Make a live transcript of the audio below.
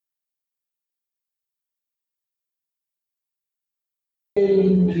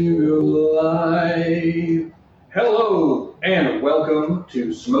Into life. Hello and welcome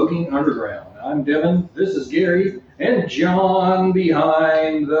to Smoking Underground. I'm Devin, this is Gary, and John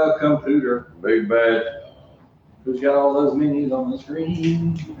behind the computer. Big bad. Who's got all those menus on the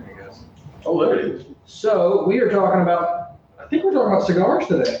screen? There he goes. Oh, there it is. So we are talking about, I think we're talking about cigars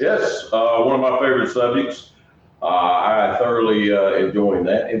today. Yes, one of my favorite subjects. I thoroughly enjoy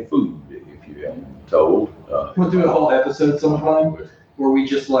that, and food, if you haven't told. We'll do a whole episode sometime where we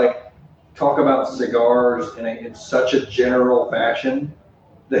just like talk about cigars in such a general fashion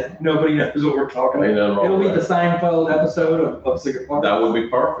that nobody knows what we're talking Ain't nothing about. wrong It'll be with the Seinfeld episode of cigars. That would be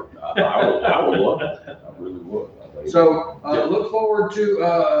perfect. I would love that. I really would. So look forward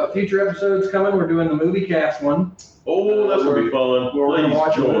to future episodes coming. We're doing the movie cast one. Oh, that's going to be fun. We're going to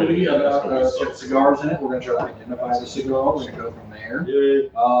watch a join movie me. about That's gonna be so cigars in it. We're going to try to identify the cigar. We're going to go from there. Yeah.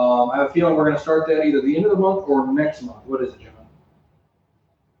 I have a feeling we're going to start that either the end of the month or next month. What is it, John?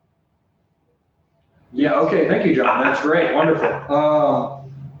 Yeah, okay. Thank you, John. That's great. Wonderful.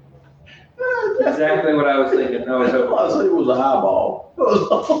 Exactly what I was thinking. I was hoping. I said it was a highball.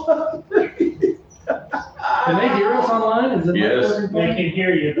 Can they hear us online? Is it Yes. working? They can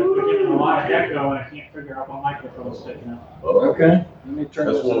hear you, but we're getting a lot of echo, and I can't figure out what microphone's sticking out. Okay. Let me turn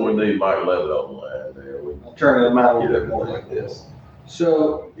That's this when we on. need Mike Levitt on the line there. I'll turn it out a little bit more like this.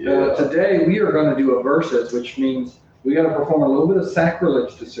 So today we are going to do a versus, which means we got to perform a little bit of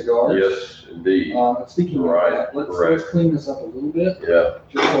sacrilege to cigars. Yes, indeed. Speaking Right, of that, let's correct. clean this up a little bit. Yeah.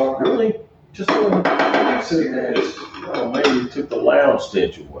 Just so Really? just so sitting there. Oh, maybe you took the lounge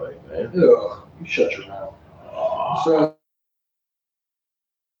stench away, man. Ugh, you shut your mouth. So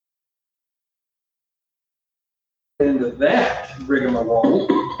into that rigmarole,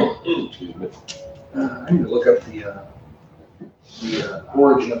 Excuse me. I need to look up the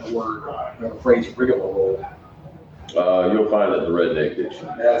origin of the word, the phrase rigmarole. You'll find it in the Redneck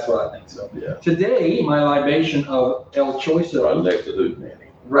Dictionary. That's what I think so. Yeah. Today, my libation of El Choiso, Right next to Hootenanny.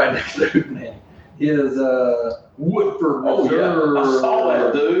 right next to Hootenanny, is Woodford Oh, Reserve. yeah. I saw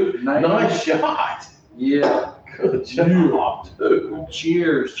that, dude. Nice shot. Yeah. Good job, dude.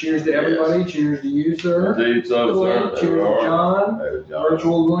 Cheers. Cheers to everybody. Cheers to you, sir. Indeed, so, sir. Cheers to John. There's John.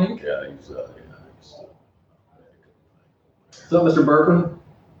 Virtual link. Yeah, he's So, Mr. Burton.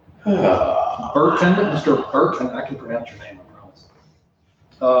 uh, Burton. Mr. Burton. I can pronounce your name, I promise.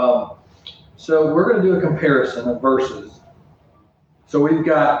 So we're going to do a comparison of verses. So we've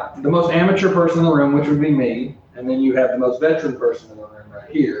got the most amateur person in the room, which would be me, and then you have the most veteran person in the room right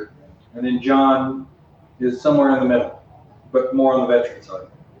here, and then John is somewhere in the middle, but more on the veteran side.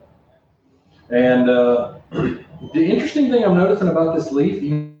 And the interesting thing I'm noticing about this leaf,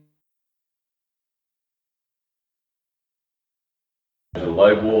 the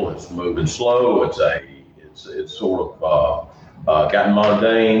label, it's moving slow. It's sort of gotten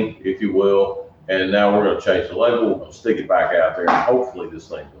mundane, if you will. And now we're going to change the label. We're going to stick it back out there, and hopefully this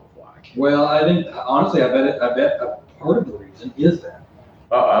thing's going to fly. well, I think honestly, I bet a part of the reason is that.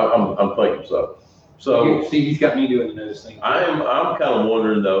 I'm thinking so. So See, he's got me doing the nose thing. I'm kind of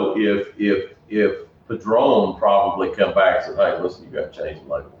wondering though if Padron probably come back and said, hey, listen, you got to change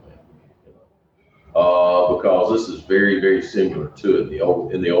the label, man. Because this is very, very similar to it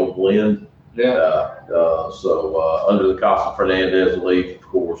in the old blend. Yeah. So under the Casa Fernandez leaf, of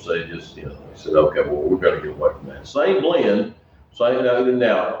course, they just they said, okay, well, we're going to get away from that. Same blend,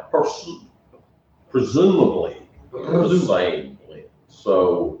 now presumably the same blend.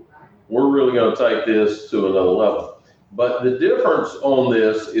 So we're really going to take this to another level. But the difference on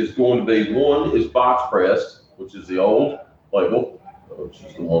this is going to be, one is box pressed, which is the old label, which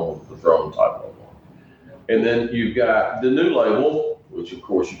is the one with the throne type label. And then you've got the new label, which of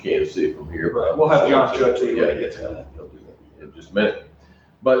course you can't see it from here. But We'll have John show it to you when Yeah, he gets to that. he'll do that in just a minute.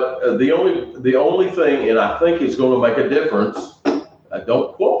 But the only thing, and I think it's going to make a difference.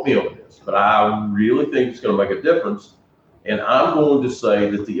 Don't quote me on this, but I really think it's going to make a difference. And I'm going to say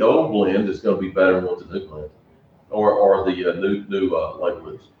that the old blend is going to be better than what the new blend, or the new label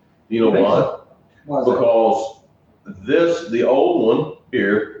is. You know why? Why is that? Because the old one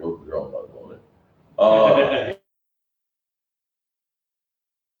here, we'll put your own logo on it.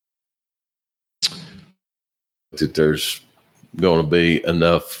 That there's going to be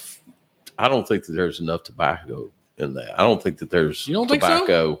enough. I don't think that there's enough tobacco in that. I don't think that there's You don't think so?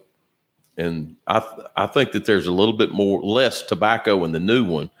 tobacco. And I think that there's a little bit less tobacco in the new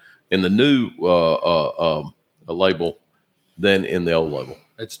one, in the new label, than in the old label.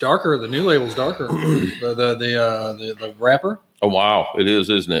 It's darker. The new label's darker. the wrapper. Oh wow, it is,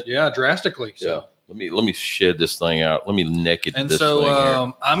 isn't it? Yeah, drastically. So. Yeah. Let me shed this thing out. Let me naked And this so thing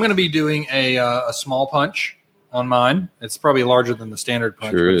here. I'm going to be doing a small punch on mine. It's probably larger than the standard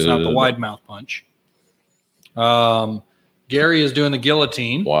punch, Sure but it's not the is. wide mouth punch. Gary is doing the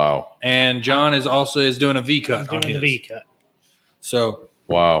guillotine, Wow. and John is doing a V I'm cut on doing his. the V cut. So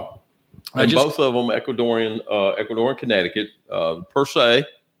Wow. I And just both of them Ecuadorian, Connecticut, per se,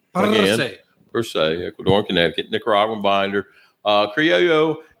 say Ecuadorian, Connecticut, Nicaraguan binder,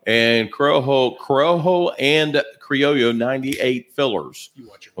 Criollo and Corojo and Criollo 98 fillers. you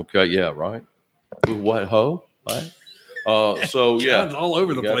watch it. Okay, yeah, right. What ho? Right. So yeah, John's all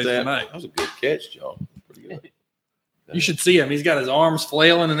over the you got place that. tonight. That was a good catch, John. Pretty good. You should see him. He's got his arms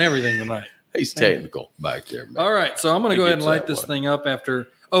flailing and everything tonight. He's technical back there, man. All right, so I'm going to He go ahead and gets light that this way. thing up after.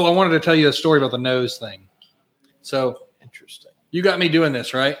 Oh, I wanted to tell you a story about the nose thing. So Interesting. you got me doing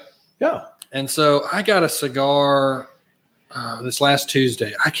this, right? Yeah. And so I got a cigar this last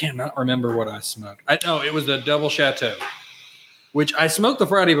Tuesday. I cannot remember what I smoked. I know it was the Double Chateau, which I smoked the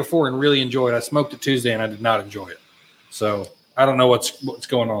Friday before and really enjoyed. I smoked it Tuesday and I did not enjoy it. So I don't know what's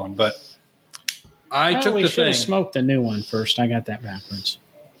going on, but I took we the should thing. have smoked the new one first. I got that backwards.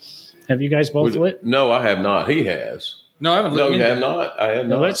 Have you guys both lit? No, I have not. He has. No, I haven't. No, looked you into have it. not. I have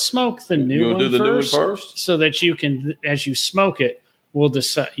Now not. let's smoke the You new want one to do the first, new one first? so that you can, as you smoke it, we'll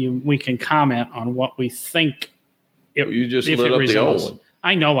decide. We can comment on what we think. You just if lit it up the old resembles. one.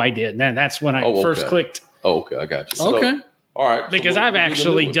 I know I did. That's when I Oh, first okay. clicked, Oh, okay, I got you. So, Okay. all right. so because we'll I've do the new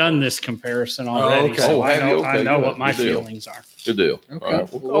actually one done first. this comparison already. okay. So Oh, have you? I Okay, know good. what my Good deal. feelings are. Good deal. Okay. All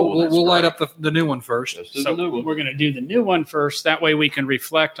right. We'll light up the new one first. Let's do So the new one. we're going to do the new one first. That way we can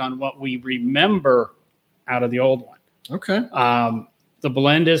reflect on what we remember out of the old one. Okay. The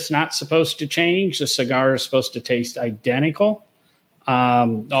blend is not supposed to change. The cigar is supposed to taste identical.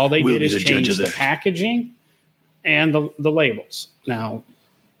 All they We'll did be is the judge change of the that. packaging and the labels. Now,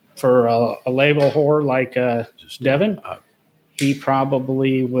 for a label whore like Devin, he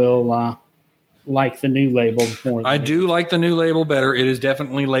probably will like the new label more. I than do like the new label better. It is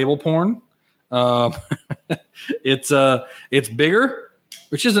definitely label porn. It's bigger,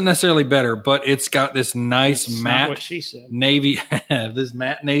 which isn't necessarily better, but it's got this nice It's not matte what she said. navy, this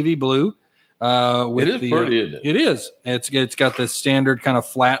matte navy blue. With It is the, pretty, isn't it? It is. It's got this standard kind of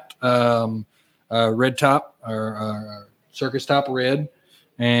flat red top or circus top red,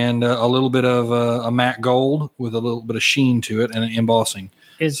 and a little bit of a matte gold with a little bit of sheen to it and an embossing.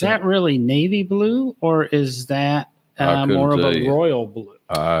 Is that really navy blue, or is that I couldn't more of tell a you. royal blue,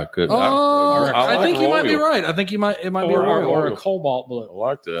 I couldn't. I like think you might be royal. right. I think it might be a or royal. a cobalt I blue?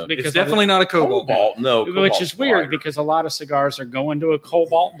 like that. Because It's definitely not a cobalt. Cobalt, no. which cobalt's is weird lighter. because a lot of cigars are going to a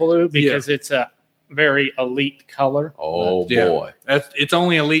cobalt blue because it's a very elite color. Oh Yeah. boy. It's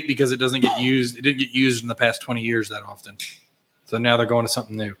only elite because it doesn't get used. It didn't get used in the past 20 years that often. So now they're going to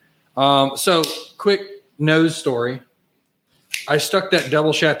something new. So quick nose story. I stuck that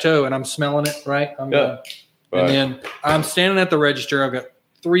Double Chateau and I'm smelling it, right? I'm going. Right. And then I'm standing at the register. I've got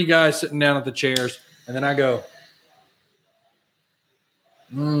 3 guys sitting down at the chairs. And then I go,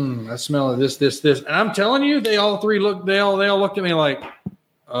 I smell this. And I'm telling you, they all looked at me like,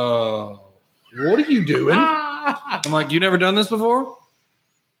 what are you doing? I'm like, you never done this before?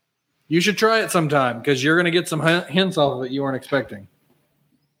 You should try it sometime because you're going to get some hints off of it you weren't expecting.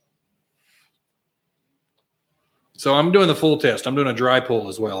 So I'm doing the full test. I'm doing a dry pull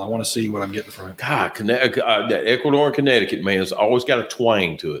as well. I want to see what I'm getting from it. God, that Ecuador and Connecticut, man, it's always got a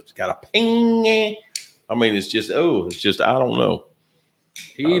twang to it. It's got a ping. I mean, it's just, I don't know.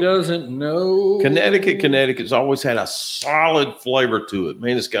 He doesn't know. Connecticut's always had a solid flavor to it.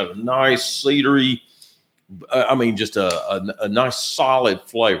 Man, it's got a nice cedary, just a nice solid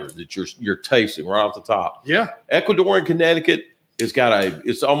flavor that you're tasting right off the top. Yeah. Ecuador and Connecticut,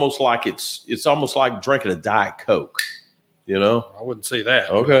 it's almost like drinking a Diet Coke, you know? I wouldn't say that.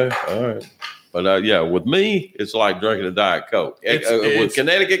 Okay, all right. But with me, it's like drinking a Diet Coke. With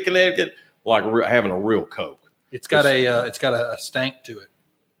Connecticut, like having a real Coke. It's got a stank to it.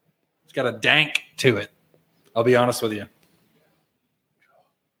 It's got a dank to it. I'll be honest with you.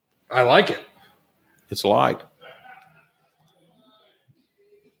 I like it. It's light.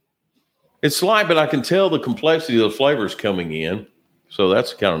 It's light, but I can tell the complexity of the flavors coming in. So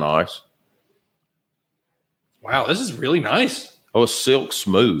that's kind of nice. Wow, this is really nice. Oh, it's silk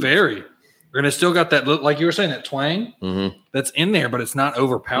smooth. Very. And it's still got that, like you were saying, that twang that's in there, but it's not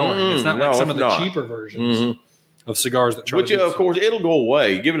overpowering. It's not like some of the cheaper versions of cigars that try Which, to do of course, it'll go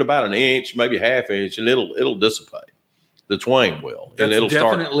away. Give it about an inch, maybe half inch, and it'll dissipate. The twang will. That's and it'll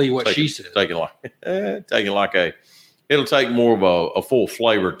definitely start what she said. It'll take more of a full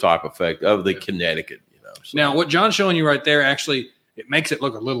flavor type effect of the Connecticut. So. Now, what John's showing you right there, actually, it makes it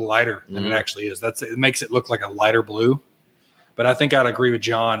look a little lighter than it actually is. It makes it look like a lighter blue. But I think I'd agree with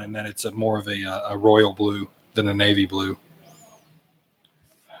John in that it's more of a royal blue. than a navy blue.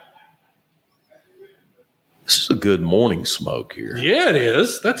 This is a good morning smoke here. Yeah, it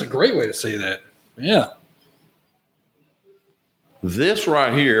is. That's a great way to say that. Yeah. This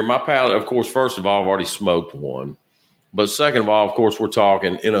right here, my palate, of course, first of all, I've already smoked one. But second of all, of course, we're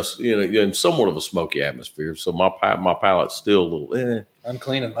talking in somewhat of a smoky atmosphere. So my palate's still a little, I'm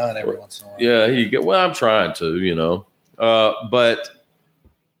cleaning mine every once in a while. Yeah, you get. Well, I'm trying to, but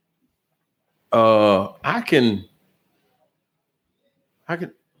I can.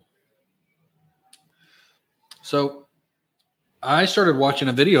 So I started watching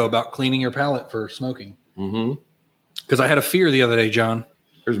a video about cleaning your palate for smoking because I had a fear the other day, John.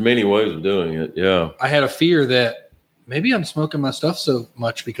 There's many ways of doing it. Yeah. I had a fear that maybe I'm smoking my stuff so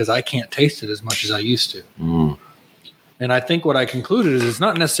much because I can't taste it as much as I used to. Mm. And I think what I concluded is it's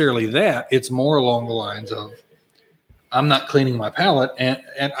not necessarily that. It's more along the lines of I'm not cleaning my palate and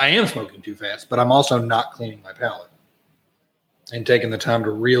I am smoking too fast, but I'm also not cleaning my palate and taking the time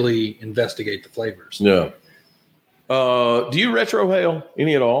to really investigate the flavors. Yeah. Do you retrohale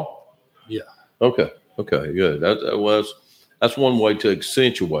any at all? Yeah. Okay, good. That's one way to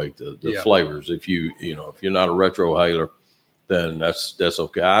accentuate the flavors. If you're not a retrohaler, then that's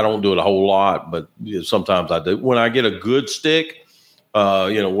okay. I don't do it a whole lot, but sometimes I do. When I get a good stick,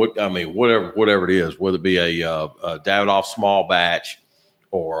 whatever it is, whether it be a Davidoff small batch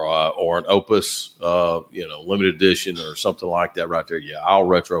or an Opus, limited edition or something like that, right there. Yeah, I'll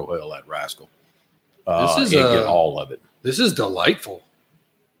retrohale that rascal. Get all of it. This is delightful.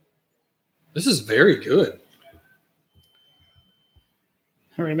 This is very good.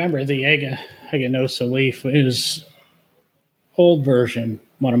 I remember the Eganosa leaf is old version,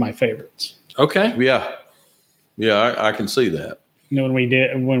 one of my favorites. Okay. Yeah, I can see that.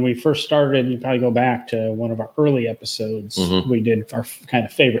 When we first started, you probably go back to one of our early episodes. Mm-hmm. We did our kind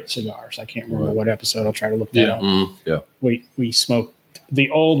of favorite cigars. I can't remember what episode. I'll try to look that up. Mm-hmm. Yeah. We smoked the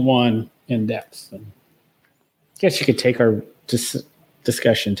old one in depth. And I guess you could take our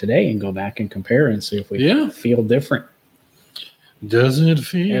discussion today and go back and compare and see if we feel different. Does it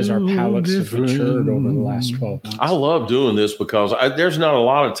feel as our palates have matured over the last 12 months? I love doing this because there's not a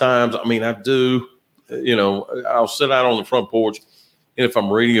lot of times. I mean, I do. I'll sit out on the front porch, and if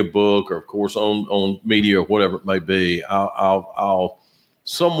I'm reading a book or, of course, on media or whatever it may be, I'll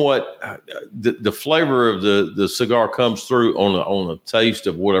somewhat the flavor of the cigar comes through on the taste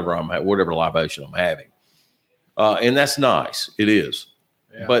of whatever libation I'm having, and that's nice. It is,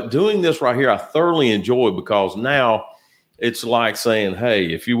 but doing this right here, I thoroughly enjoy because now. It's like saying,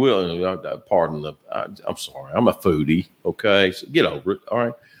 hey, if you will, I'm sorry, I'm a foodie, okay? So get over it, all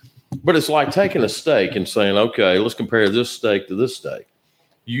right? But it's like taking a steak and saying, okay, let's compare this steak to this steak.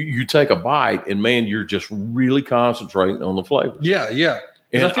 You take a bite, and, man, you're just really concentrating on the flavors. Yeah.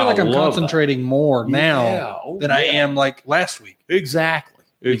 And I feel like I'm concentrating more now than I am like last week. Exactly.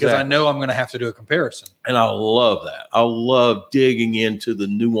 Because I know I'm going to have to do a comparison. And I love that. I love digging into the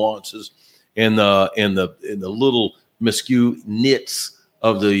nuances and the little – miscue nits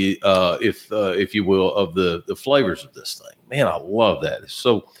of the if you will of the flavors of this thing. Man, I love that. It's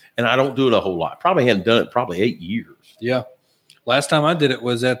so, and I don't do it a whole lot. Probably hadn't done it 8 years. Yeah, last time I did it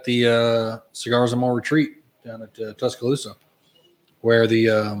was at the Cigars and More retreat down at Tuscaloosa, where the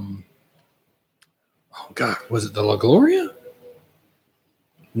was it the La Gloria?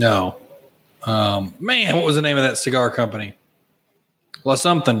 No, man, what was the name of that cigar company? La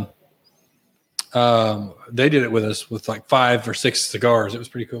something. They did it with us with like 5 or 6 cigars. It was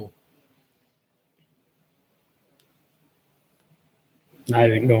pretty cool. I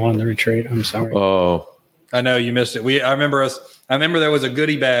didn't go on the retreat. I'm sorry. Oh, I know you missed it. I remember there was a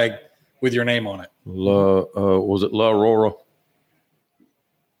goodie bag with your name on it. Was it La Aurora?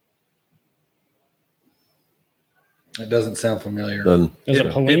 It doesn't sound familiar. Is it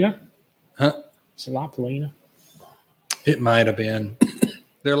Polina? Huh? Is it La Polina? It might have been.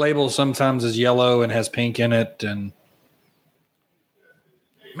 Their label sometimes is yellow and has pink in it. And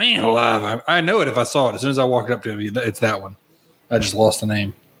man alive, I know it if I saw it. As soon as I walked up to it, it's that one. I just lost the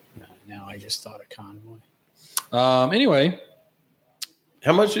name. No, I just thought of Convoy. Anyway.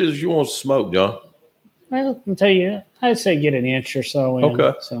 How much is you want to smoke, John? Well, I'll tell you, I'd say get an inch or so in.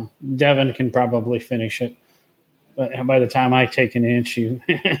 Okay. So Devin can probably finish it. But by the time I take an inch, you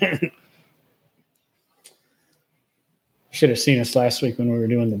should have seen us last week when we were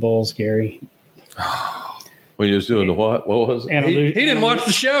doing the Bulls, Gary. When you was doing the what? What was it? He didn't watch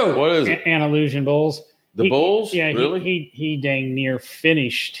the show. What is it? Andalusian Bulls. The Bulls? Yeah, Really? he dang near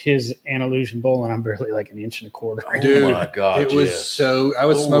finished his Andalusian Bowl, and I'm barely like an inch and a quarter. Dude, oh my God. It was yes. so. I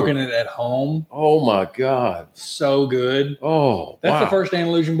was Lord. smoking it at home. Oh my God. So good. Oh, That's wow. the first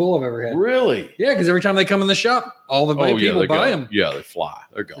Andalusian Bowl I've ever had. Really? Yeah, because every time they come in the shop, all the people they're buy gone. them. Yeah, they fly.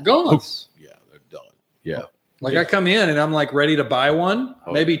 They're gone. They're gone. Yeah, they're done. Yeah. Like I come in and I'm like ready to buy one,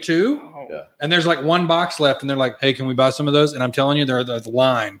 maybe two. Yeah. And there's like one box left, and they're like, "Hey, can we buy some of those?" And I'm telling you, they're the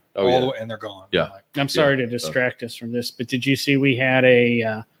line all the way, and they're gone. Yeah. I'm sorry to distract us from this, but did you see we had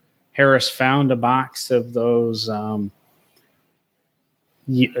a Harris found a box of those?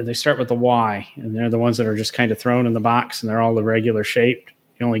 They start with the Y, and they're the ones that are just kind of thrown in the box, and they're all the regular shaped.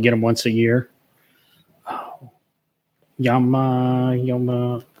 You only get them once a year. Oh. Yama.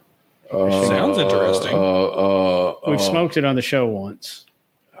 Sounds interesting. We've smoked it on the show once.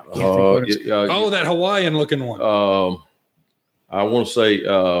 That Hawaiian looking one. I want to say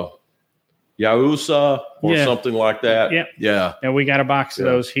Yausa or something like that. Yep. Yeah. And we got a box of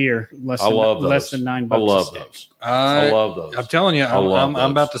those here. Less than $9. I love a stick. those. I love those. I'm telling you, I'm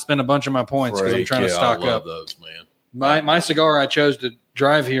those. about to spend a bunch of my points because I'm trying to stock I love up. those, man. My cigar I chose to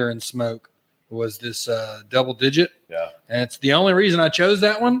drive here and smoke was this double digit. Yeah. And it's the only reason I chose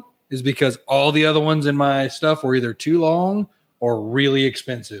that one is because all the other ones in my stuff were either too long or really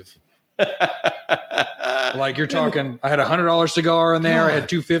expensive. Like you're talking, I had $100 cigar in there. I had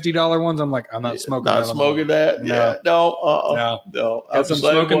two $50 ones. I'm like, I'm not smoking that. Not smoking that? No. Yeah. No. I'm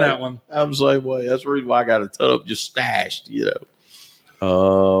smoking that one. I'm the same way. That's the reason why I got a ton of just stashed,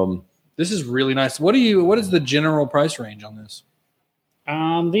 This is really nice. What is the general price range on this?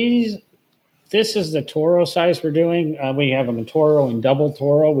 This is the Toro size we're doing. We have them in Toro and double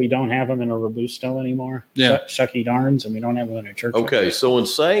Toro. We don't have them in a Robusto anymore. Yeah. Shucky darns, and we don't have them in a church. Okay, so in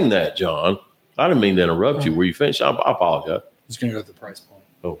saying that, John, I didn't mean to interrupt you. Were you finished? I apologize. It's going to go to the price point.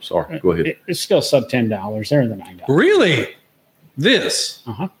 Oh, sorry. Go ahead. It's still sub $10. They're in the $9. Really? This?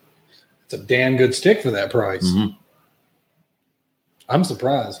 Uh-huh. It's a damn good stick for that price. Mhm. I'm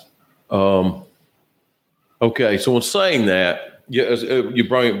surprised. Okay, so in saying that, you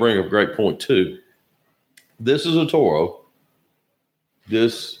bring up a great point too. This is a Toro.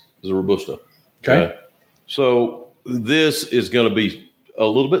 This is a Robusto. Okay. So this is going to be a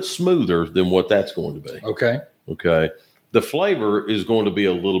little bit smoother than what that's going to be. Okay. Okay. The flavor is going to be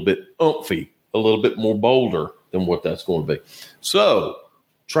a little bit umphy, a little bit more bolder than what that's going to be. So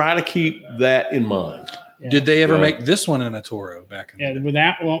try to keep that in mind. Yeah. Did they ever make this one in a Toro back in the day? With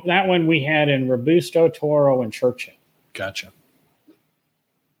that one we had in Robusto, Toro, and Churchill. Gotcha.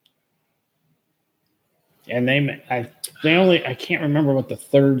 And I can't remember what the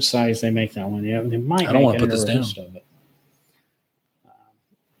third size they make that one. Yeah, they might. I don't want make to it put in this a Robusto, but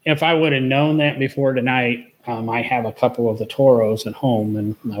if I would have known that before tonight, I have a couple of the Toros at home,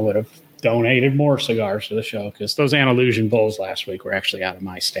 and I would have donated more cigars to the show because those Andalusian Bowls last week were actually out of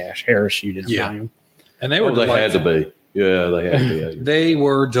my stash. Harris, you didn't buy them. And they were They had to delightful. be. Yeah, they had to be. They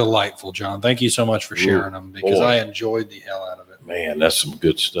were delightful, John. Thank you so much for sharing them because boy. I enjoyed the hell out of it. Man, that's some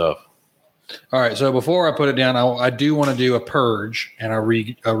good stuff. All right, so before I put it down, I do want to do a purge and a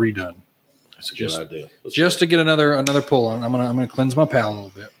redone, That's a good idea. just to get another pull on. I'm gonna cleanse my palate a little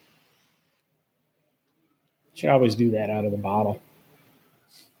bit. Should always do that out of the bottle.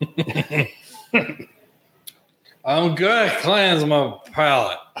 I'm gonna cleanse my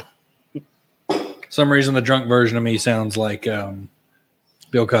palate. Some reason the drunk version of me sounds like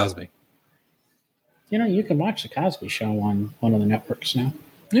Bill Cosby. You can watch the Cosby Show on one of the networks now.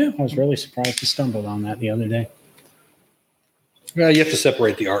 Yeah, I was really surprised to stumble on that the other day. well, you have to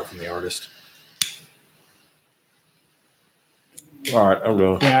separate the art from the artist. All right, I'm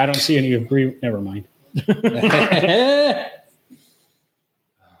going. Yeah, I don't see any agree. Never mind.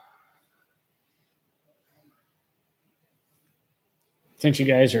 Since you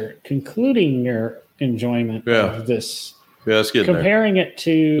guys are concluding your enjoyment of this, Yeah, let's get there. comparing it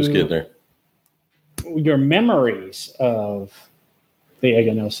to Let's get there. your memories of the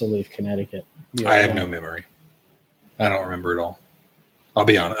Eganosa Leaf, Connecticut. I have no memory. I don't remember it all. I'll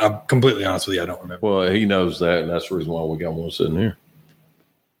be honest. I'm completely honest with you. I don't remember. Well, he knows that, and that's the reason why we got one sitting here.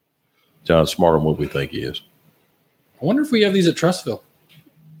 John's smarter than what we think he is. I wonder if we have these at Trustville.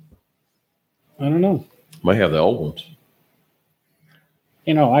 I don't know. May have the old ones.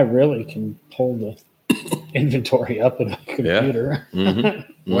 I really can pull the inventory up in my computer.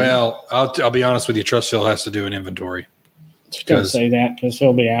 Mm-hmm. Well, I'll be honest with you. Trustville has to do an inventory. Don't say that because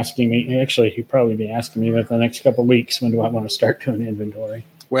he'll be asking me. Actually, he'll probably be asking me within the next couple of weeks, when do I want to start doing inventory?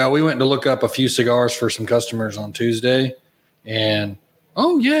 Well, we went to look up a few cigars for some customers on Tuesday, and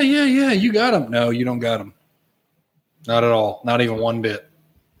you got them. No, you don't got them. Not at all. Not even one bit.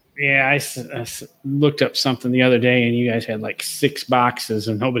 Yeah, I looked up something the other day, and you guys had like 6 boxes,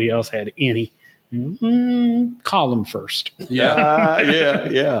 and nobody else had any. Call them first. Yeah.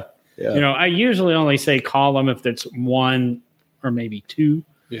 You know, I usually only say call them if it's 1 or maybe 2.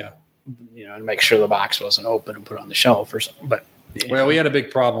 Yeah. You know, and make sure the box wasn't open and put it on the shelf or something. But Well, we had a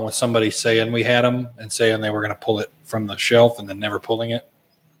big problem with somebody saying we had them and saying they were going to pull it from the shelf and then never pulling it.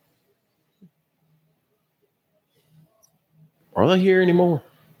 Are they here anymore?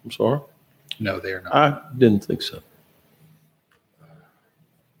 I'm sorry. No, they're not. I didn't think so.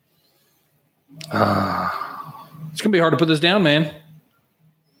 It's going to be hard to put this down, man.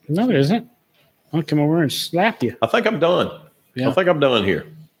 no, it isn't. I'll come over and slap you. I think I'm done. Yeah. I think I'm done here.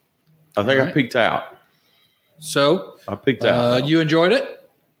 I think All I right. peaked out. So I peaked out. you enjoyed it?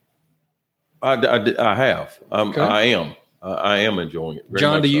 I have. Okay. I am enjoying it. very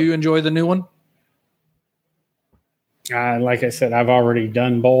John, much do so. you enjoy the new one? Like I said, I've already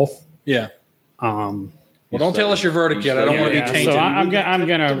done both. Yeah. Um, Well, don't tell us your verdict yet. I don't want to be yeah, tainted. so I'm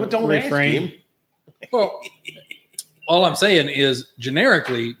gonna Well, don't ask refrain. him. Well, all I'm saying is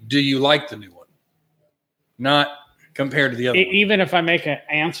generically, do you like the new one? Not compared to the other one. Even if I make an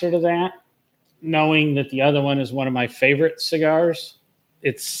answer to that, knowing that the other one is one of my favorite cigars,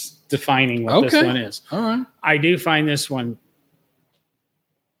 it's defining what this Okay. one is. All right. I do find this one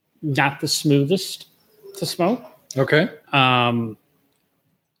not the smoothest to smoke. Okay.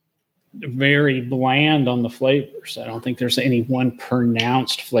 Very bland on the flavors. I don't think there's any one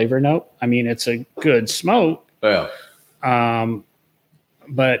pronounced flavor note. I mean, it's a good smoke, Yeah.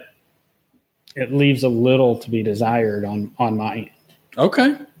 but it leaves a little to be desired on my end.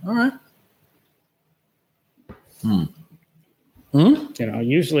 Okay. All right. You know,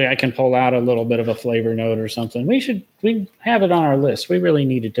 usually I can pull out a little bit of a flavor note or something. We have it on our list. We really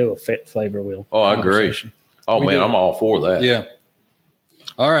need to do a fit flavor wheel. Oh, I agree. conversation. Oh, We man, do. I'm all for that. Yeah.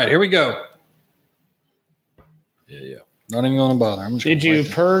 All right. Here we go. Yeah. Not even going to bother. I'm just Did gonna you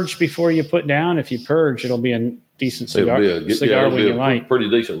wait. purge before you put down? If you purge, it'll be a decent cigar, It'll be cigar it'll when be you a light. pretty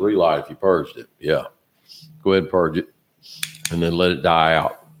decent relight if you purged it. Yeah. Go ahead and purge it and then let it die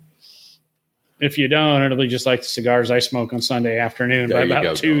out. If you don't, it'll be just like the cigars I smoke on Sunday afternoon. There By you about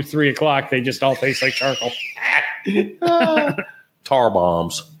go, 2, John. 3 o'clock, they just all taste like charcoal. Tar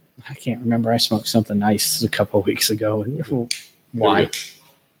bombs. I can't remember. I smoked something nice a couple of weeks ago. Why?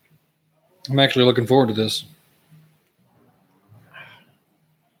 I'm actually looking forward to this.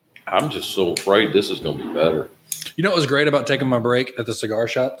 I'm just so afraid this is going to be better. You know what was great about taking my break at the cigar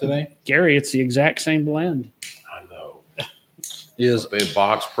shop today? Gary, it's the exact same blend. I know. Is Being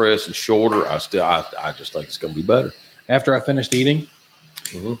box pressed and shorter, I just think it's going to be better. after I finished eating,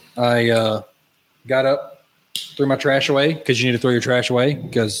 Mhm. I got up, threw my trash away because you need to throw your trash away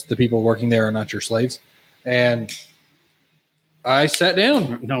because the people working there are not your slaves. And I sat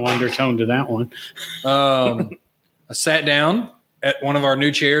down. No undertone to that one. I sat down at one of our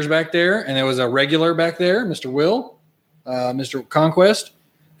new chairs back there, and there was a regular back there, Mr. Will, Mr. Conquest.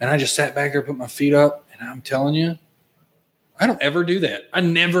 And I just sat back there, put my feet up, and I'm telling you, I don't ever do that. I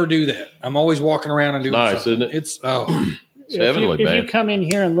never do that. I'm always walking around and doing Nice, something. isn't it? It's It's heavenly, if you man. come in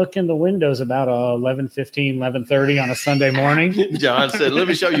here and look in the windows about 11:15, 11:30 on a Sunday morning, John said, let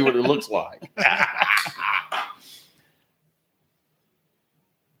me show you what it looks like.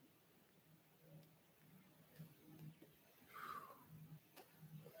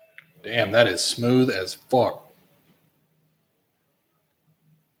 damn, that is smooth as fuck.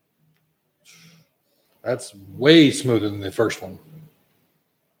 That's way smoother than the first one.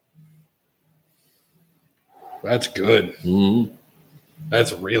 That's good. Mm-hmm.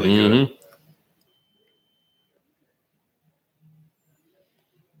 That's really good.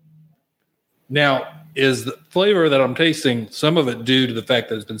 Now, is the flavor that I'm tasting some of it due to the fact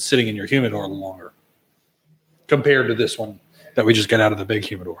that it's been sitting in your humidor longer compared to this one that we just got out of the big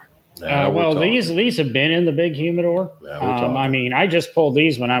humidor? well, these have been in the big humidor. Now we're talking. I mean, I just pulled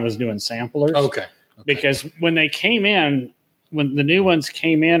these when I was doing samplers. Okay. Because when they came in, when the new ones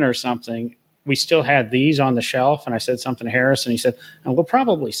came in or something, we still had these on the shelf. And I said something to Harris, and he said, and we'll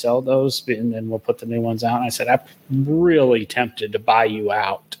probably sell those, and then we'll put the new ones out. And I said, I'm really tempted to buy you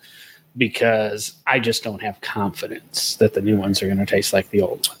out because I just don't have confidence that the new ones are going to taste like the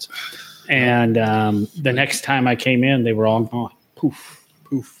old ones. And the next time I came in, they were all gone. Poof,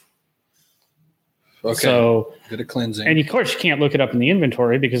 poof. Okay. So, Did a cleansing. and of course, you can't look it up in the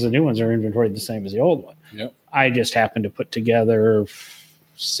inventory because the new ones are inventoried the same as the old one. Yep. I just happened to put together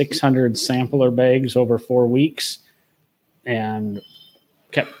 600 sampler bags over 4 weeks and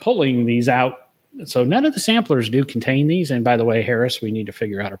kept pulling these out So none of the samplers do contain these. And by the way, Harris, we need to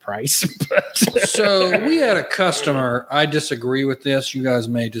figure out a price. So we had a customer. I disagree with this. You guys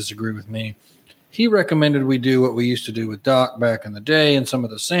may disagree with me. He recommended we do what we used to do with Doc back in the day and some of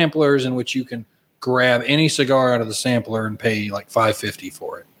the samplers in which you can grab any cigar out of the sampler and pay like $5.50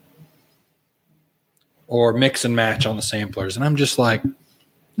 for it. Or mix and match on the samplers. And I'm just like,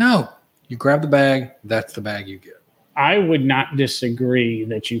 no, you grab the bag. That's the bag you get. I would not disagree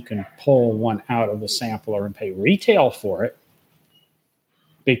that you can pull one out of the sampler and pay retail for it,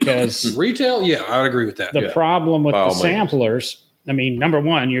 because Retail? Yeah, I would agree with that. the problem with By the all means. samplers, I mean, number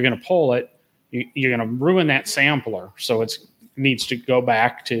one, you're going to pull it, you're going to ruin that sampler, so it needs to go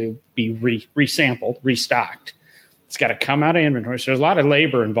back to be resampled, restocked. It's got to come out of inventory. So there's a lot of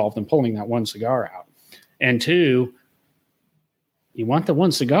labor involved in pulling that one cigar out. And two, you want the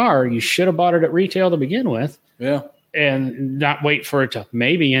one cigar, you should have bought it at retail to begin with. Yeah. And not wait for it to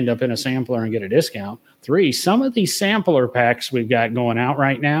maybe end up in a sampler and get a discount. Three, some of these sampler packs we've got going out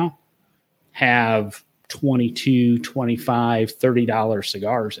right now have $22, $25, $30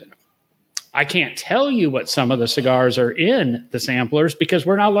 cigars in them. I can't tell you what some of the cigars are in the samplers because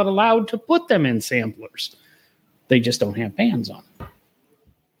we're not allowed to put them in samplers. They just don't have bans on them.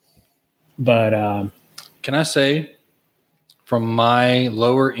 But Can I say, from my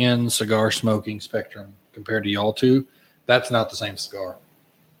lower end cigar smoking spectrum compared to y'all two, that's not the same cigar.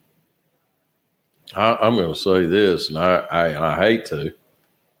 I'm going to say this, and I hate to.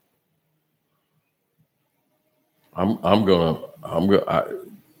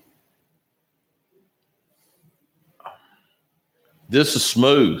 This is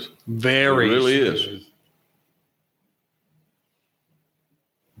smooth. Very. It really smooth. is.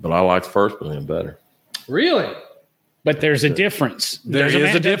 But I like the first one better. Really? But there's a difference. There is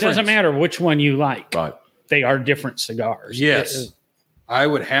a It difference. doesn't matter which one you like. Right. They are different cigars. Yes. I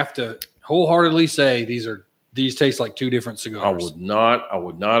would have to wholeheartly say these taste like two different cigars. I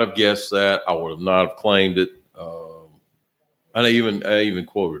would not have guessed that. I would have not have claimed it. And I even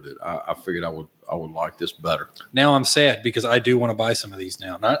quoted it. I figured I would like this better. Now I'm sad because I do want to buy some of these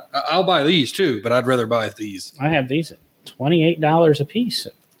now. I'll buy these too, but I'd rather buy these. I have these at $28 a piece.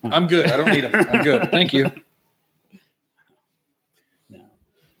 I'm good. I don't need them. I'm good. Thank you.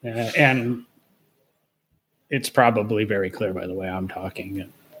 And it's probably very clear by the way I'm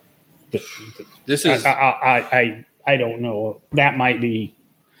talking. This is I don't know. That might be.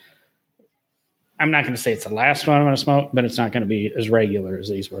 I'm not going to say it's the last one I'm going to smoke, but it's not going to be as regular as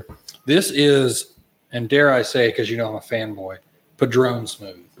these were. this is, and dare I say, because you know I'm a fanboy, Padron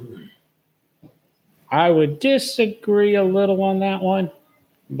Smooth. I would disagree a little on that one,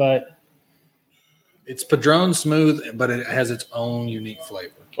 but It's Padron Smooth, but it has its own unique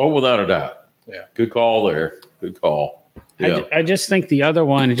flavor. Oh, without a doubt. Yeah. Good call there. Good call. Yeah. I just think the other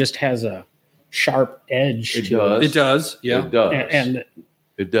one just has a sharp edge It to does. It does. Yeah. It does. And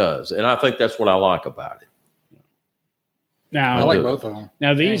it does. And I think that's what I like about it. now, I like both of them.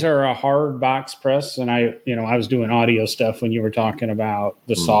 Now these are a hard box press, and I was doing audio stuff when you were talking about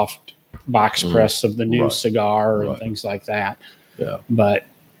the soft box press of the new Right. cigar and Right. things like that. Yeah. But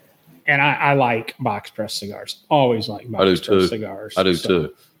I like box press cigars. Always like box I do press too. cigars. I do So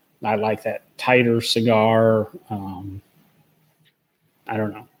too. I like that tighter cigar. I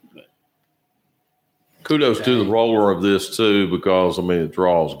don't know. Kudos to the roller of this too, because I mean, the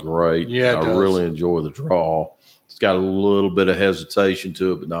draw is great. Yeah, it I does. really enjoy the draw. It's got a little bit of hesitation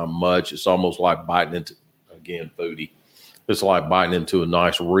to it, but not much. It's almost like biting into, again, foodie. It's like biting into a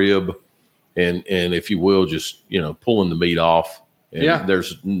nice rib, and if you will, just pulling the meat off. And Yeah.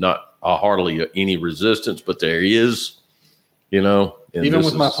 there's not hardly any resistance, but there is. And Even this with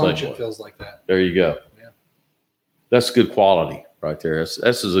is my the same punch, way. it feels like that. There you go. Yeah. That's good quality right there.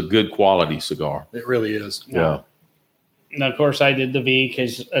 This is a good quality cigar. It really is. Yeah. And of course, I did the V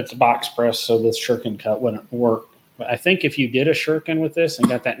because it's a box press, so the shuriken cut wouldn't work. But I think if you did a shuriken with this and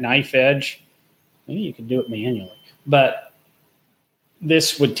got that knife edge, maybe you could do it manually. But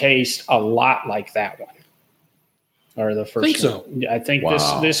this would taste a lot like that one, or the first. Think so. one. I think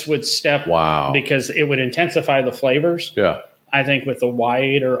Wow. this would step Wow. because it would intensify the flavors. Yeah. I think with the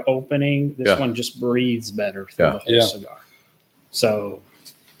wider opening, this Yeah. one just breathes better through Yeah. the whole Yeah. cigar. So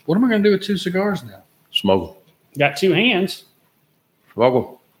What am I going to do with two cigars now? Smoke. got two hands,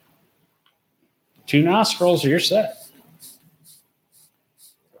 Smoke. two nostrils, you're set.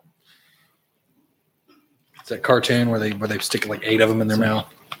 It's that cartoon where they stick like 8 of them in their mouth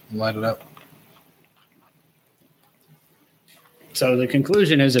and light it up. So the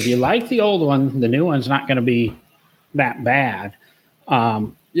conclusion is, if you like the old one, the new one's not going to be that bad. Yeah,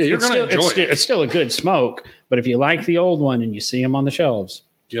 you're It's going to still- enjoy it. It's still a good smoke, but if you like the old one and you see them on the shelves,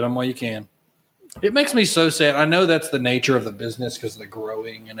 Get them while you can. It makes me so sad. I know that's the nature of the business because of the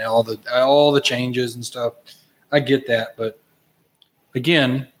growing and all the changes and stuff. I get that, but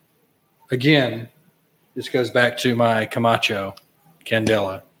again, this goes back to my Camacho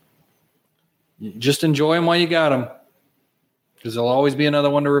Candela. You just enjoy them while you got them, because there'll always be another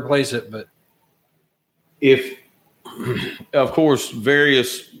one to replace it. But If, of course,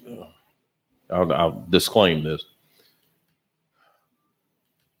 I'll disclaim this.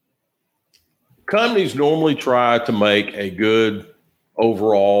 Companies normally try to make a good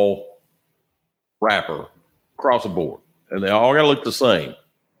overall wrapper across the board, and they all got to look the same.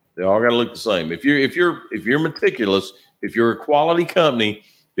 They all got to look the same. If you're meticulous, if you're a quality company,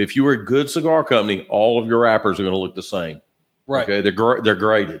 if you're a good cigar company, all of your wrappers are going to look the same. right, Okay, they're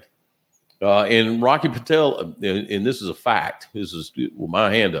graded. And Rocky Patel, and this is a fact. This is my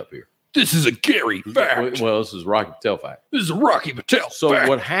hand up here. this is a Gary fact. Well, this is Rocky Patel fact. This is a Rocky Patel. So fact.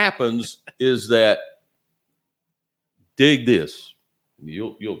 what happens is that, dig this.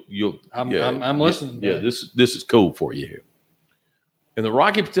 I'm listening. Yeah, this is cool for you here. In the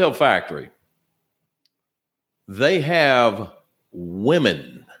Rocky Patel factory, they have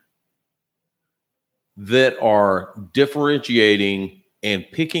women that are differentiating and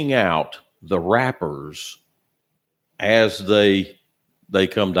picking out the wrappers as they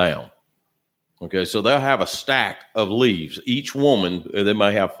come down. Okay, so they'll have a stack of leaves. Each woman, they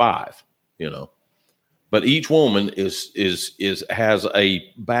might have 5, but each woman has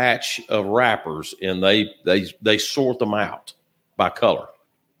a batch of wrappers, and they sort them out by color.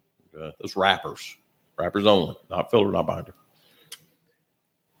 Those wrappers only, not filler, not binder.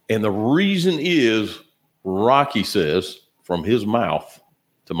 And the reason is, Rocky says from his mouth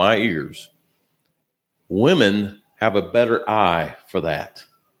to my ears, women have a better eye for that.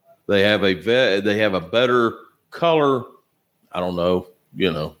 They have a better color. I don't know,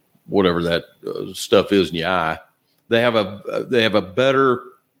 whatever that stuff is in your eye. They have a better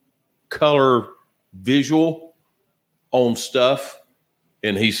color visual on stuff.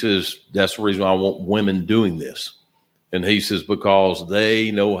 And he says, that's the reason why I want women doing this. And he says, because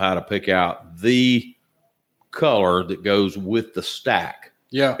they know how to pick out the color that goes with the stack.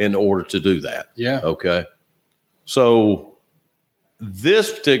 Yeah. In order to do that. Yeah. Okay. So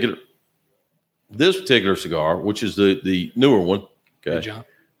this particular cigar, which is the newer one, okay, Good job.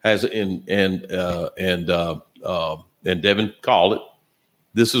 has and Devin called it.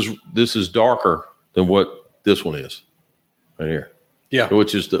 This is darker than what this one is right here. Yeah.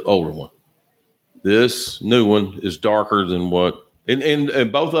 Which is the older one. This new one is darker than what,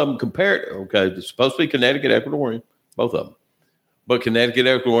 and both of them compared. Okay, it's supposed to be Connecticut Ecuadorian, both of them, but Connecticut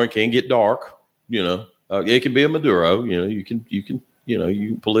Ecuadorian can get dark. It can be a Maduro. You can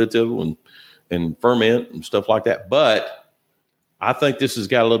Palito and ferment and stuff like that. But I think this has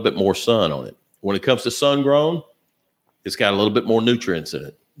got a little bit more sun on it. When it comes to sun grown, it's got a little bit more nutrients in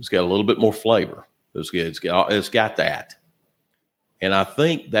it. It's got a little bit more flavor. It's got that. And I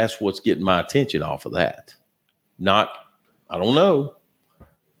think that's what's getting my attention off of that. I don't know,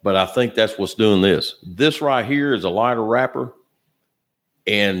 but I think that's what's doing this. This right here is a lighter wrapper.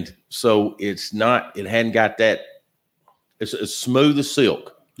 And so it hadn't got that, it's as smooth as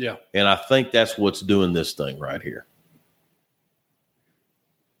silk. Yeah. And I think that's what's doing this thing right here.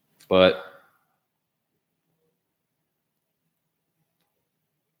 But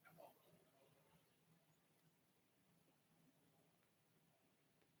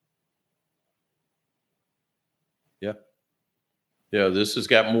yeah, this has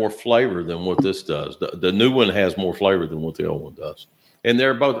got more flavor than what this does. The new one has more flavor than what the old one does. And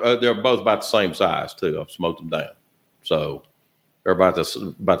they're both about the same size too. I've smoked them down, so they're about the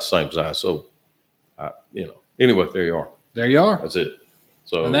same size. So, anyway, there you are. There you are. That's it.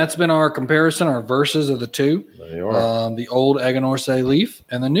 So, And that's been our comparison, our verses of the two. there you are. The old Aganorsa leaf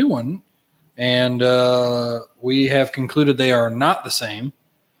and the new one. And we have concluded they are not the same.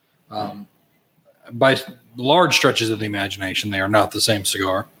 By large stretches of the imagination, they are not the same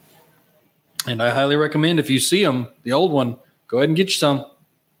cigar. And I highly recommend, if you see them, the old one, go ahead and get you some.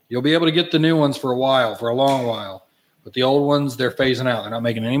 You'll be able to get the new ones for a long while. But the old ones, they're phasing out. They're not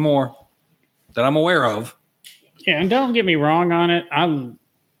making any more that I'm aware of. Yeah, and don't get me wrong on it.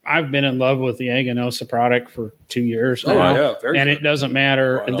 I've been in love with the Aganosa product for 2 years now, and it doesn't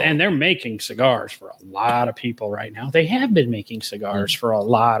matter. Right on. And they're making cigars for a lot of people right now. They have been making cigars for a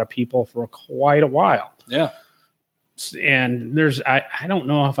lot of people for quite a while. Yeah. And I don't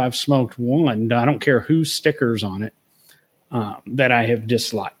know if I've smoked one. I don't care whose stickers on it that I have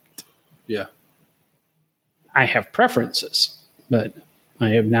disliked. Yeah. I have preferences, but I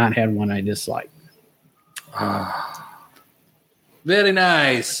have not had one I disliked. Very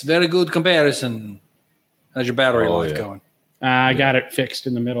nice. Very good comparison. How's your battery Oh, life yeah. going? I got it fixed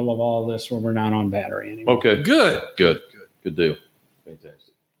in the middle of all this where we're not on battery anymore. Okay. Good. Good deal.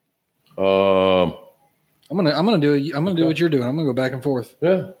 Fantastic. I'm gonna do it. I'm gonna do what you're doing. I'm gonna go back and forth.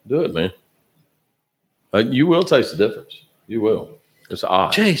 Yeah, do it, man. You will taste the difference. You will. It's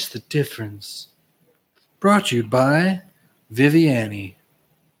odd. Taste the difference. Brought to you by Viviani.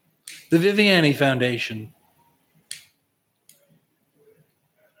 The Viviani Foundation.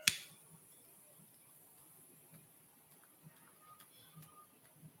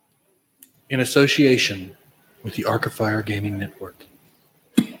 In association with the Archifier Gaming Network.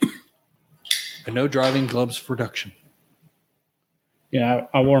 A No Driving Gloves production. Yeah,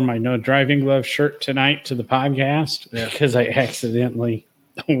 I wore my no driving glove shirt tonight to the podcast because I accidentally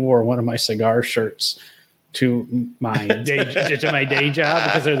wore one of my cigar shirts to my day job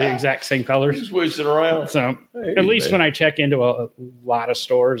because they're the exact same colors. Just switching around. So Hey, at least man. when I check into a lot of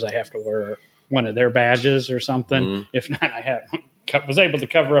stores, I have to wear one of their badges or something. Mhm. If not, I was able to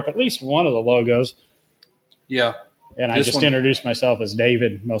cover up at least one of the logos. Yeah. And I This just one- introduced myself as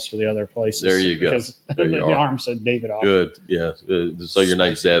David most of the other places. There you go. Because There you the are. arm said David off. Good. Yeah. So your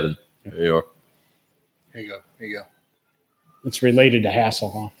name's Devin. There you are. Here you go. Here you go. It's related to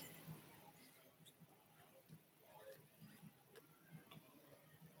Hasselhoff.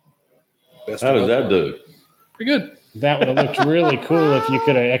 Best How of does luck. that do? Pretty good. That would have looked really cool if you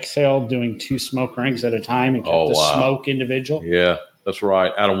could have exhaled doing 2 smoke rings at a time and kept Oh, the wow. smoke individual. Yeah, that's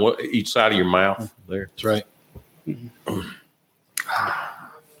right. Out of each side of your mouth. There. That's right.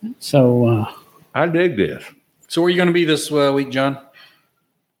 So, I dig this. So where are you going to be this week, John?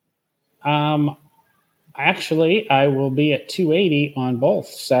 actually, I will be at 280 on both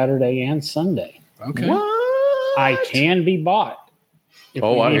Saturday and Sunday. Okay. I can be bought. If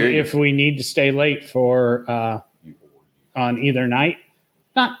Oh, we I need, hear you. If we need to stay late for on either night,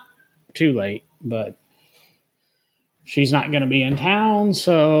 not too late, but she's not going to be in town,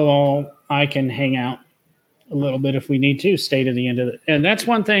 so I can hang out a little bit if we need to. Stay to the end of it, and that's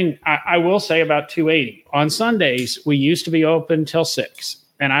one thing I will say about 280. On Sundays, we used to be open till 6,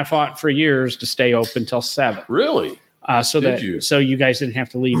 and I fought for years to stay open till 7, Really? so Did that you? so you guys didn't have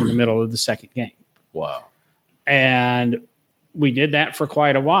to leave in the middle of the second game. Wow. And we did that for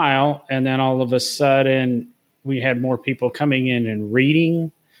quite a while. And then all of a sudden, we had more people coming in and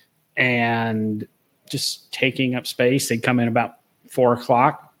reading and just taking up space. They'd come in about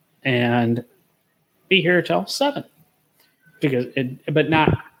 4:00 and be here till 7.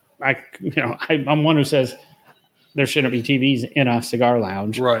 I'm one who says there shouldn't be TVs in a cigar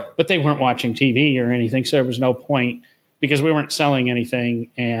lounge, Right. but they weren't watching TV or anything. So there was no point because we weren't selling anything.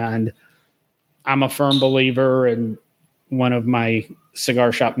 And I'm a firm believer, and one of my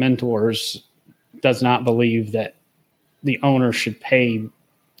cigar shop mentors does not believe that the owner should pay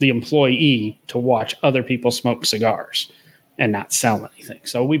the employee to watch other people smoke cigars and not sell anything.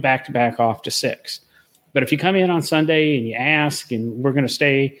 So we back off to 6. But if you come in on Sunday and you ask, and we're going to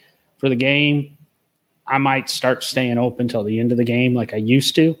stay for the game, I might start staying open till the end of the game like I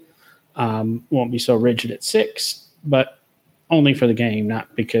used to. Won't be so rigid at 6, but only for the game,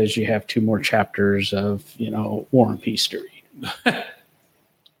 not because you have 2 more chapters of, War and Peace to read.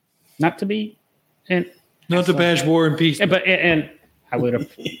 Not to be, and Not to bash War and Peace. and I would have,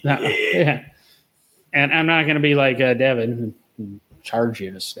 yeah. And I'm not going to be like Devin and charge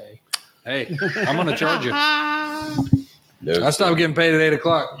you to stay. Hey, I'm going to charge you. Devin I stopped getting paid at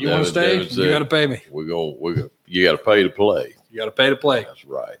 8:00. You want to stay? Devin said, You got to pay me. you got to pay to play. You got to pay to play. That's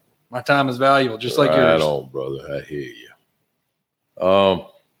right. My time is valuable, just like right yours. on, brother. I hear you.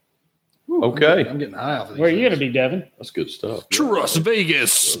 Okay. I'm getting high off of these. Where are you going to things. be, Devin? That's good stuff. Las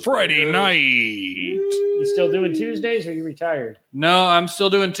Vegas, Friday night. You still doing Tuesdays, or you retired? No, I'm still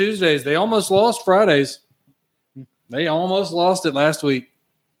doing Tuesdays. They almost lost Fridays. They almost lost it last week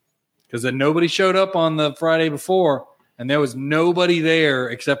because then nobody showed up on the Friday before, and there was nobody there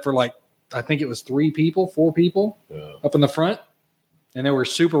except for I think it was 4 people Yeah. up in the front, and there were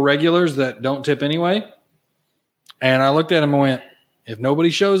super regulars that don't tip anyway. And I looked at them and went, if nobody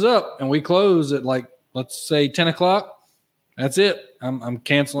shows up and we close at let's say 10 o'clock, that's it. I'm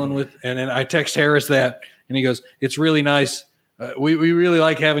canceling with, and then I text Harris that, and he goes, it's really nice. We really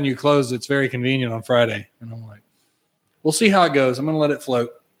like having you closed. It's very convenient on Friday. And I'm like, we'll see how it goes. I'm going to let it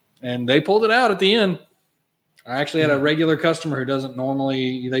float. And they pulled it out at the end. I actually had a regular customer who doesn't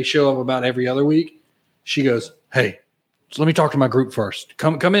normally, they show up about every other week. She goes, hey, so let me talk to my group first.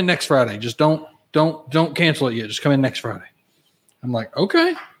 Come in next Friday. Just don't cancel it yet. Just come in next Friday. I'm like,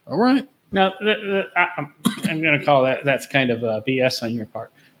 okay, all right. No, I'm going to call that's kind of BS on your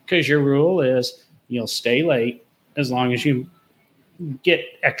part, because your rule is you'll stay late as long as you get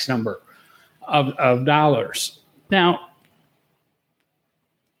X number of dollars. Now,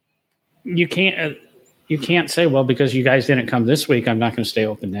 you can't say, well, because you guys didn't come this week, I'm not going to stay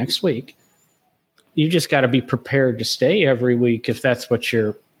open next week. You just got to be prepared to stay every week if that's what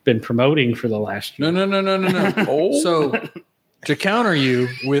you've been promoting for the last year. No. Oh. So to counter you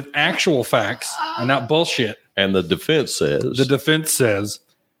with actual facts and not bullshit, And the defense says,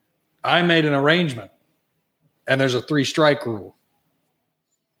 I made an arrangement and there's a 3-strike rule.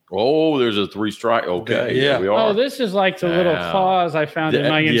 oh, there's a 3-strike. Okay. Yeah. We are. Oh, this is like the little Yeah. clause I found in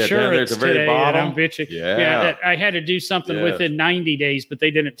my Yeah, down there at insurance the very today that bottom. I'm bitching. Yeah. That I had to do something Yes. within 90 days, but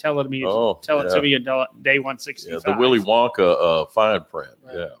they didn't tell it to me. Oh, Tell it yeah. to me until day Yeah, 165. the Willy Wonka fine print.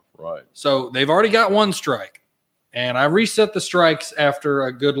 Right. Yeah, right. So they've already got 1 strike. And I reset the strikes after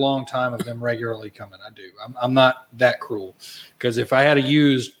a good long time of them regularly coming. I do. I'm not that cruel. Because if I had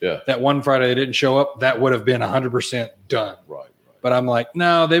used Yeah. that one Friday they didn't show up, that would have been 100% done. Right. But I'm like,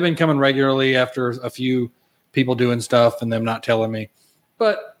 no, they've been coming regularly after a few people doing stuff and them not telling me.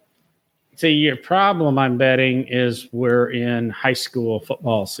 But See, your problem, I'm betting, is we're in high school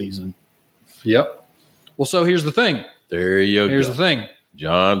football season. yep. Well, so here's the thing. There you Here's go. the thing.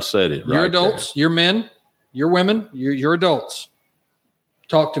 John said it. You're right adults, you're men, you're women, you're adults.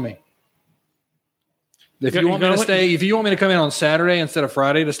 Talk to me. If you want me to stay, if you want me to come in on Saturday instead of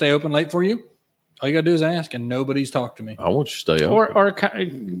Friday to stay open late for you, all you gotta do is ask, and nobody's talked to me. there. I want you to stay up. Or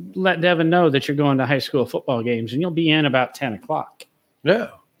let Devin know that you're going to high school football games, and you'll be in about 10 o'clock. Yeah.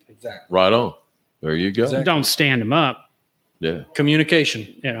 Exactly. Right on. There you go. Exactly. Don't stand him up, Yeah. Communication.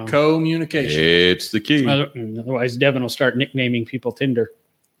 you know. Communication. It's the key. Otherwise, Devin will start nicknaming people Tinder.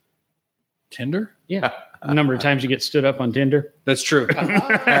 Tinder? Yeah. The number of times you get stood up on Tinder. That's true.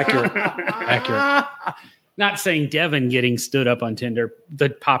 Accurate. Not saying Devin getting stood up on Tinder, the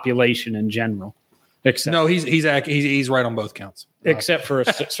population in general. Except, No, he's right on both counts. except for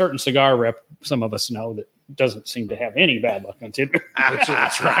a certain cigar rep, some of us know that doesn't seem to have any bad luck on Tinder. That's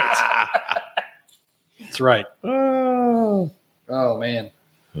right. That's right. Oh. Oh man,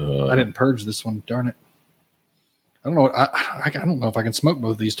 I didn't purge this one. Darn it. I don't know. I don't know if I can smoke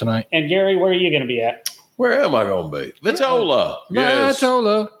both of these tonight. And Gary, where are you going to be at? Where am I going to be? Vitola. Yes.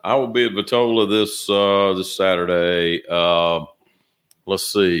 Vitola. I will be at Vitola this Saturday. Let's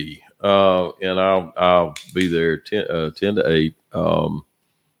see. And I'll be there 10 to 8.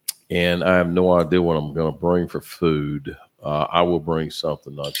 And I have no idea what I'm going to bring for food. I will bring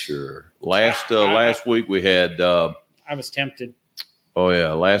something, not sure. Last week we had I was tempted.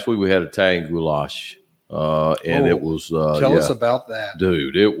 last week we had Italian goulash. And it was Tell us about that.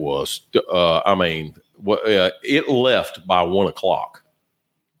 dude, it was it left by 1 o'clock.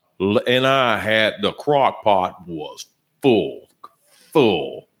 And I had the crock pot was full.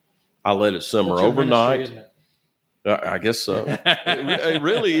 I let it simmer That's your overnight. ministry, isn't it? I guess so. It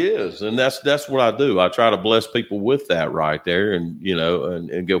really is, and that's what I do. I try to bless people with that right there, and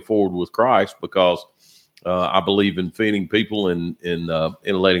and go forward with Christ, because I believe in feeding people and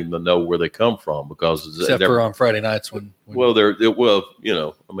letting them know where they come from, because Except for on Friday nights when let their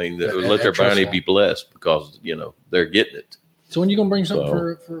bounty be blessed, because they're getting it. So when you gonna bring something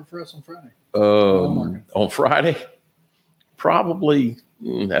for us on Friday? On Friday, probably.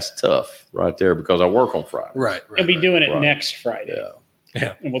 That's tough right there, because I work on Friday. Right. You'll be doing it right. next Friday.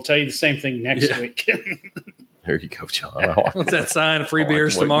 Yeah. And we'll tell you the same thing next week. There you go, John. What's that sign? Free Oh, I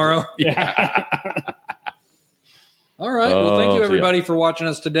beers can wait. tomorrow. Yeah. All right. Well, thank Oh, you yeah. everybody for watching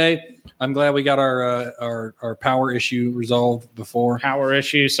us today. I'm glad we got our power issue resolved before. Power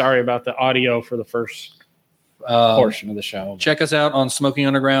issue. Sorry about the audio for the first portion of the show. Check us out on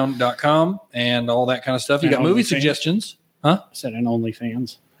smokingunderground.com and all that kind of stuff. You And got movie OnlyFans. suggestions. I said an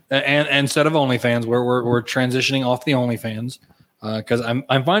OnlyFans. And instead of OnlyFans, we're transitioning off the OnlyFans because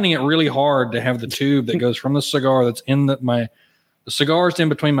I'm finding it really hard to have the tube that goes from the cigar that's in the cigar's in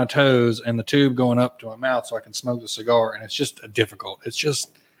between my toes and the tube going up to my mouth so I can smoke the cigar, and it's just difficult. It's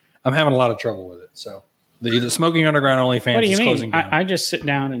just I'm having a lot of trouble with it. So the Smoking Underground OnlyFans What do you is closing mean? down. I just sit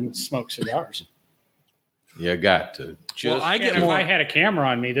down and smoke cigars. You got to. Well, I get If more. I had a camera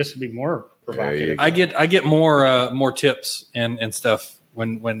on me, this would be more provocative. go. I get more tips and stuff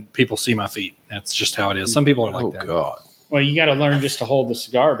when people see my feet. That's just how it is. Some people are like that. God. Well, you got to learn just to hold the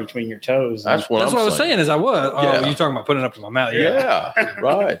cigar between your toes. That's what That's I'm what I was saying. Is I was. Oh, Yeah. you talking about putting it up to my mouth? Yeah,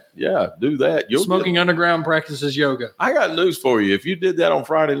 right. Yeah, do that. Smoking Underground practices yoga. I got news for you. If you did that on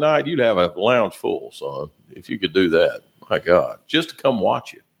Friday night, you'd have a lounge full, son. If you could do that, my God, just to come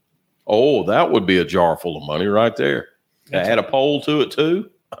watch it. Oh, that would be a jar full of money right there. Add a pole to it too.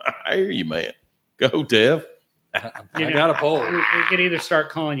 I hear you, man. Go, Dev. I got a poll. We could either start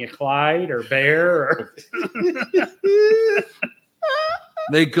calling you Clyde or Bear or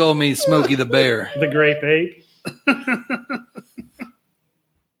They call me Smokey the Bear. The grape ape.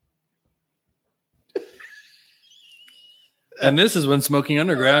 And this is when Smoking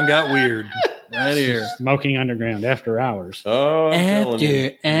Underground got weird. Right here. Smoking Underground after hours. Oh, I'm telling you.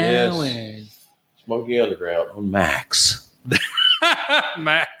 After Yes. Smoky Underground on Max.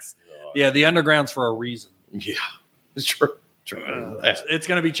 Max. Yeah, the Underground's for a reason. Yeah, it's true. It's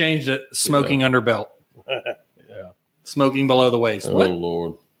going to be changed to Smoking Underbelt. Yeah. Smoking below the waist. Oh, What?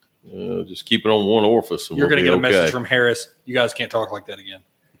 Lord. Just keep it on one orifice. And You're we'll going to be get a okay. message from Harris. You guys can't talk like that again.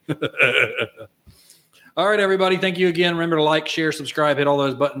 All right, everybody. Thank you again. Remember to like, share, subscribe, hit all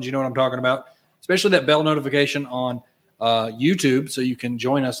those buttons. You know what I'm talking about. Especially that bell notification on YouTube so you can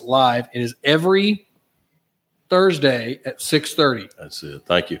join us live. It is every Thursday at 6:30. That's it.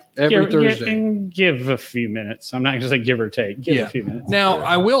 Thank you. Every Thursday. Give a few minutes. I'm not going to say give or take. Give a few minutes. Now,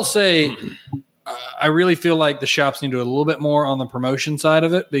 I will say, I really feel like the shops need to do a little bit more on the promotion side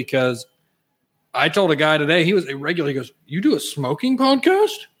of it because I told a guy today, he was irregular. He goes, "You do a smoking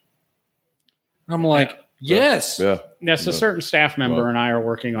podcast?" I'm like, yes. Yeah. Yes, a certain staff member and I are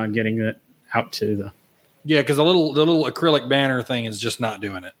working on getting it out to the. Yeah, because the little acrylic banner thing is just not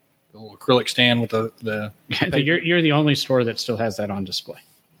doing it. The little acrylic stand with the You're the only store that still has that on display.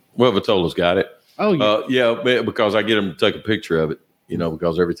 Well, Vitola's got it. Oh, yeah. Yeah, because I get them to take a picture of it,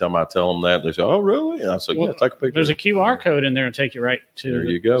 because every time I tell them that, they say, "Oh, really?" And I say, Well, "Yeah, take a picture." There's a QR code in there to take you right to. There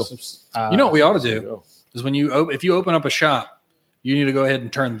you go. You know what we ought to There you do go. is when if you open up a shop, you need to go ahead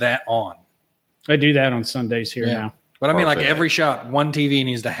and turn that on. I do that on Sundays here Yeah. now. But I mean, like Perfect. every shop, one TV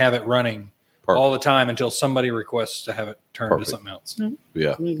needs to have it running Perfect. all the time until somebody requests to have it turned Perfect. to something else.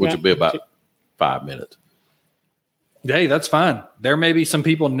 Yeah, which would be about 5 minutes. Hey, that's fine. There may be some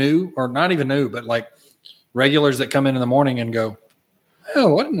people new or not even new, but like regulars that come in the morning and go,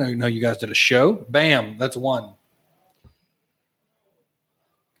 "Oh, I didn't know you guys did a show." Bam, that's one.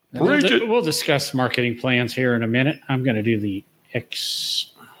 Preach it. We'll discuss marketing plans here in a minute. I'm going to do the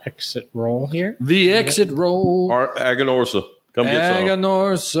exit roll here. The exit roll. Aganorsa, come get some.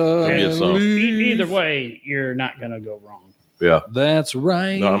 Aganorsa. Come get some. Either way, you're not going to go wrong. Yeah. That's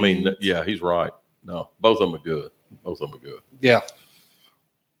right. No, I mean, yeah, he's right. No, both of them are good. Both of them are good. Yeah.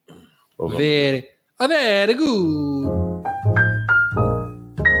 Both of them. Very good.